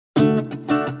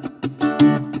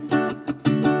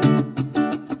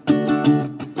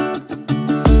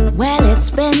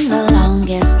been the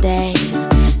longest day.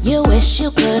 You wish you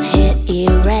could hit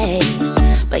erase,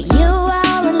 but you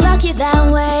aren't lucky that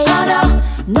way. Oh no,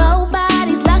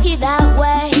 nobody's lucky that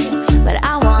way. But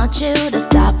I want you to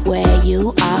stop where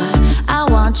you are. I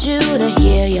want you to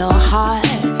hear your heart,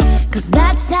 'cause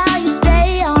that's how you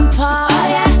stay on par. Oh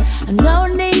yeah, no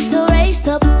need to raise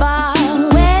the bar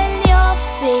when you're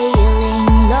feeling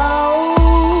low.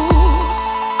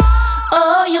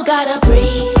 Oh, you gotta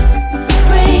breathe,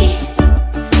 breathe,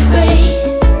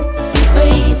 breathe,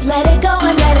 breathe. Let it go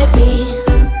and let it be,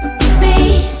 be,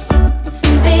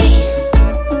 be,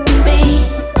 be.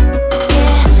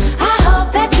 Yeah, I hope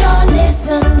that you're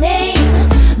listening.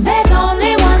 There's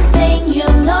only one thing you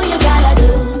know you gotta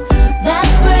do.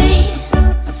 That's breathe,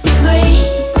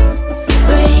 breathe,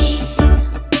 breathe.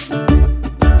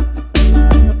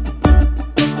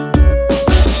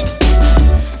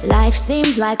 Life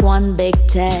seems like one big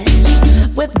test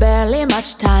with barely much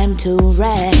time to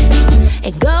rest.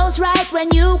 It goes right when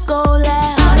you go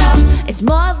left. Oh no, it's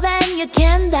more than you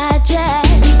can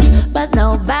digest. But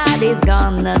nobody's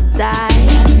gonna die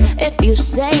if you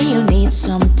say you need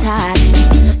some time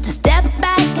to step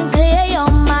back and clear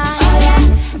your mind. Oh yeah,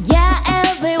 yeah,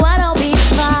 everyone will be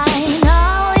fine.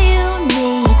 All you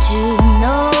need to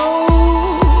know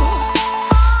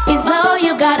is all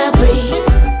you gotta breathe,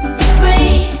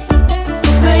 breathe,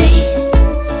 breathe,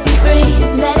 breathe.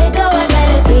 Let it go and let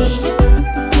it be,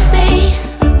 be,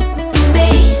 be,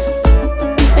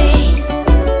 be.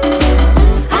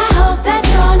 I hope that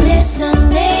you're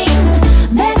listening.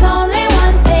 There's only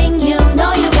one thing you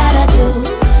know you gotta do.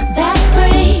 That's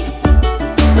breathe,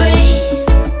 breathe,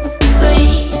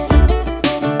 breathe.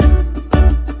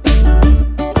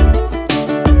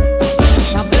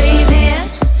 Now breathe in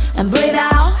and breathe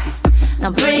out.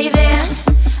 Now breathe in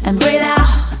and breathe out.